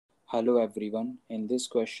Hello everyone. In this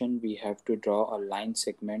question, we have to draw a line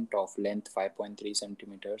segment of length 5.3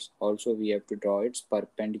 centimeters. Also, we have to draw its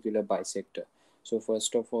perpendicular bisector. So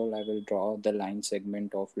first of all, I will draw the line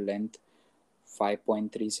segment of length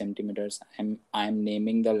 5.3 centimeters. I'm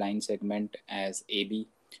naming the line segment as AB.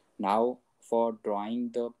 Now, for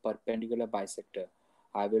drawing the perpendicular bisector,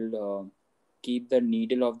 I will keep the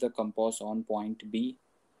needle of the compass on point B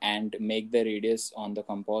and make the radius on the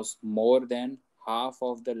compass more than half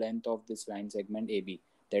of the length of this line segment AB.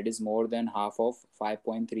 That is more than half of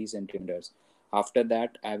 5.3 centimeters. After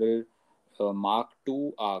that, I will mark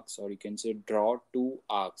two arcs, or you can say draw two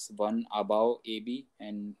arcs, one above AB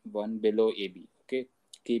and one below AB. Okay,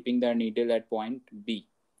 keeping the needle at point B.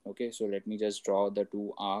 Okay, so let me just draw the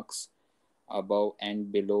two arcs above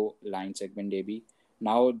and below line segment AB.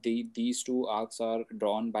 Now these two arcs are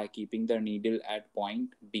drawn by keeping the needle at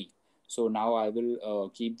point B. So now I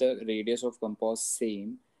will keep the radius of compass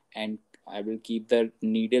same, and I will keep the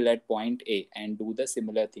needle at point A and do the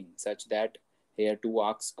similar thing such that here two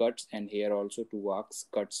arcs cuts and here also two arcs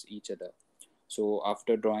cuts each other. So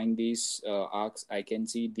after drawing these arcs, I can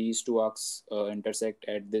see these two arcs intersect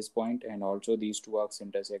at this point, and also these two arcs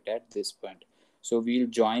intersect at this point. So we'll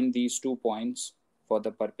join these 2 points for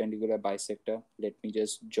the perpendicular bisector. Let me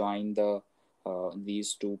just join the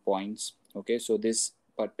these 2 points. Okay, so this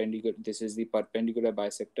is the perpendicular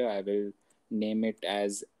bisector. I will name it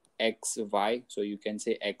as XY. So you can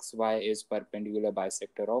say XY is perpendicular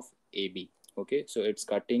bisector of AB. Okay, so it's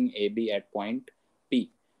cutting AB at point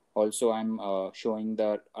P. Also, I'm showing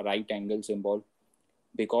the right angle symbol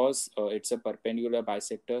because it's a perpendicular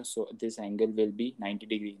bisector, so this angle will be 90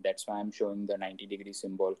 degree. That's why I'm showing the 90-degree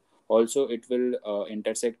symbol. Also, it will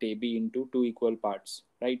intersect AB into two equal parts,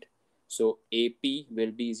 right? So AP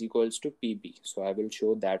will be is equals to PB. So I will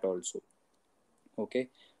show that also. Okay,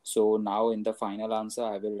 so now in the final answer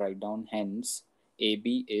I will write down, hence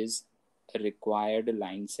AB is a required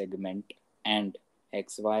line segment and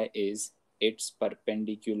XY is its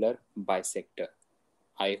perpendicular bisector.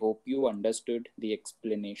 I hope you understood the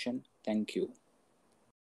explanation. Thank you.